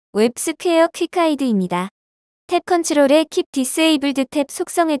웹스퀘어 퀵가이드입니다. 탭 컨트롤의 keepDisabledTab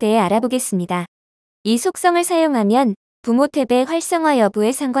속성에 대해 알아보겠습니다. 이 속성을 사용하면 부모 탭의 활성화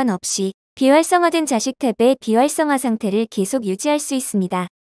여부에 상관없이 비활성화된 자식 탭의 비활성화 상태를 계속 유지할 수 있습니다.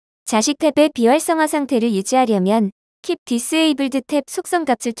 자식 탭의 비활성화 상태를 유지하려면 keepDisabledTab 속성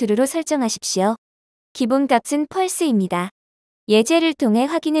값을 true로 설정하십시오. 기본 값은 false입니다. 예제를 통해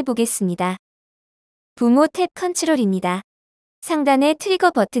확인해 보겠습니다. 부모 탭 컨트롤입니다. 상단의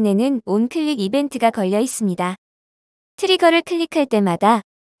트리거 버튼에는 온 클릭 이벤트가 걸려 있습니다. 트리거를 클릭할 때마다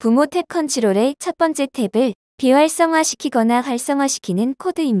부모 탭 컨트롤의 첫 번째 탭을 비활성화시키거나 활성화시키는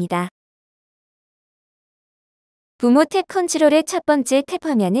코드입니다. 부모 탭 컨트롤의 첫 번째 탭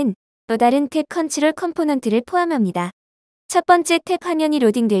화면은 또 다른 탭 컨트롤 컴포넌트를 포함합니다. 첫 번째 탭 화면이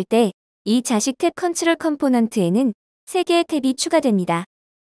로딩될 때 이 자식 탭 컨트롤 컴포넌트에는 3개의 탭이 추가됩니다.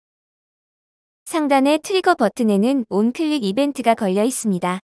 상단의 트리거 버튼에는 온 클릭 이벤트가 걸려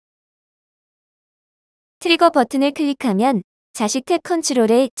있습니다. 트리거 버튼을 클릭하면 자식 탭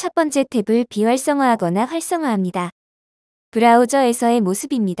컨트롤의 첫 번째 탭을 비활성화하거나 활성화합니다. 브라우저에서의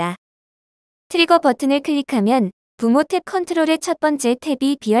모습입니다. 트리거 버튼을 클릭하면 부모 탭 컨트롤의 첫 번째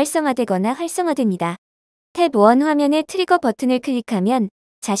탭이 비활성화되거나 활성화됩니다. 탭 1 화면의 트리거 버튼을 클릭하면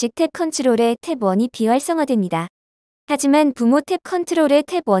자식 탭 컨트롤의 탭 1이 비활성화됩니다. 하지만 부모 탭 컨트롤의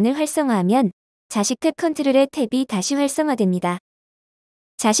탭 1을 활성화하면 자식 탭 컨트롤의 탭이 다시 활성화됩니다.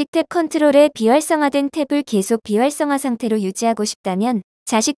 자식 탭 컨트롤의 비활성화된 탭을 계속 비활성화 상태로 유지하고 싶다면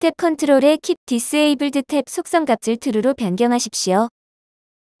자식 탭 컨트롤의 keepDisabledTab 속성 값을 true로 변경하십시오.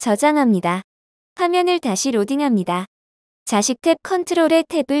 저장합니다. 화면을 다시 로딩합니다. 자식 탭 컨트롤의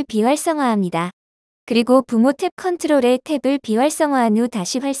탭을 비활성화합니다. 그리고 부모 탭 컨트롤의 탭을 비활성화한 후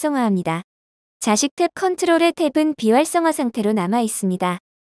다시 활성화합니다. 자식 탭 컨트롤의 탭은 비활성화 상태로 남아 있습니다.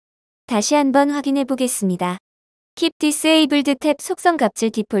 다시 한번 확인해 보겠습니다. keepDisabledTab 속성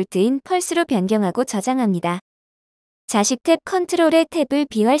값을 디폴트인 false로 변경하고 저장합니다. 자식 탭 컨트롤의 탭을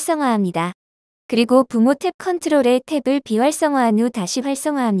비활성화합니다. 그리고 부모 탭 컨트롤의 탭을 비활성화한 후 다시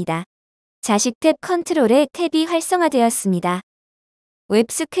활성화합니다. 자식 탭 컨트롤의 탭이 활성화되었습니다.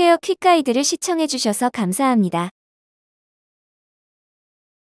 웹스퀘어 퀵가이드를 시청해주셔서 감사합니다.